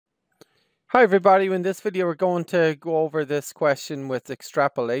Hi everybody, in this video we're going to go over this question with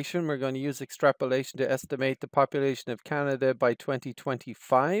extrapolation. We're going to use extrapolation to estimate the population of Canada by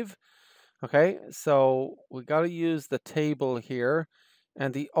 2025. Okay, so we got to use the table here,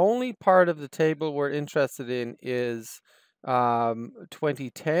 and the only part of the table we're interested in is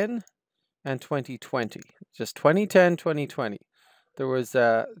 2010 and 2020. Just 2010, 2020. There was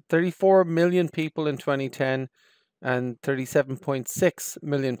 34 million people in 2010 and 37.6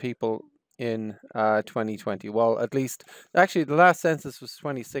 million people in 2020. Well, at least, actually, the last census was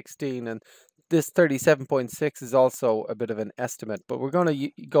 2016, and this 37.6 is also a bit of an estimate, but we're going to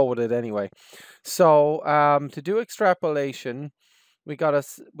go with it anyway. So to do extrapolation, we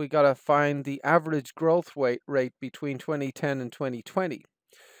gotta find the average growth rate between 2010 and 2020.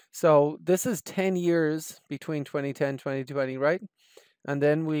 So this is 10 years between 2010 and 2020, right? And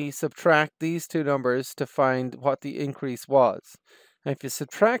then we subtract these two numbers to find what the increase was. And if you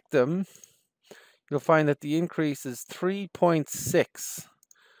subtract them, you'll find that the increase is 3.6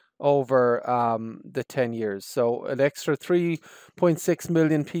 over the 10 years. So an extra 3.6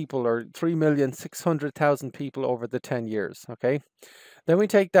 million people, or 3,600,000 people over the 10 years, okay? Then we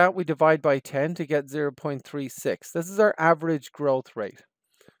take that, we divide by 10 to get 0.36. This is our average growth rate.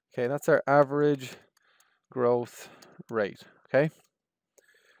 Okay, that's our average growth rate, okay?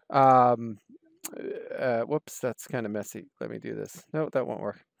 Whoops, that's kind of messy. Let me do this. No, that won't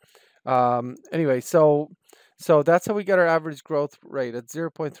work. Anyway, so that's how we get our average growth rate at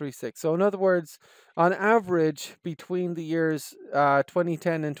 0.36. So in other words, on average, between the years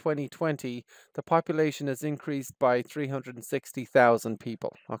 2010 and 2020, the population has increased by 360,000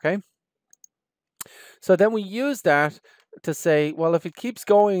 people, okay? So then we use that to say, well, if it keeps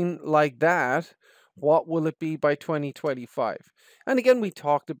going like that, what will it be by 2025? And again, we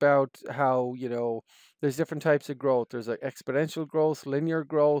talked about how, there's different types of growth. There's like exponential growth, linear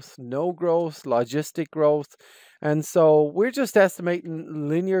growth, no growth, logistic growth. And so we're just estimating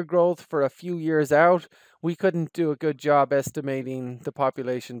linear growth for a few years out. We couldn't do a good job estimating the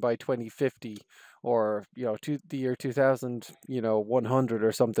population by 2050 or, the year 2000, 100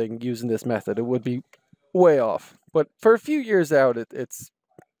 or something using this method. It would be way off. But for a few years out, it's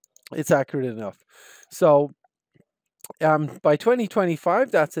accurate enough. So by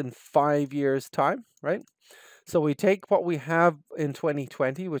 2025, that's in 5 years' time, right? So we take what we have in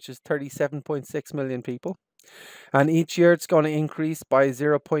 2020, which is 37.6 million people, and each year it's going to increase by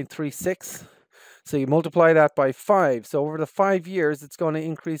 0.36. So you multiply that by 5. So over the 5 years, it's going to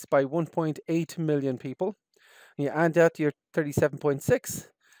increase by 1.8 million people. You add that to your 37.6,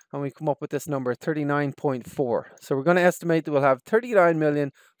 and we come up with this number, 39.4. So we're going to estimate that we'll have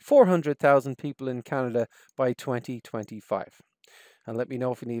 39,400,000 people in Canada by 2025. And let me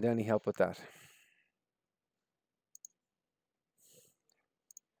know if you need any help with that.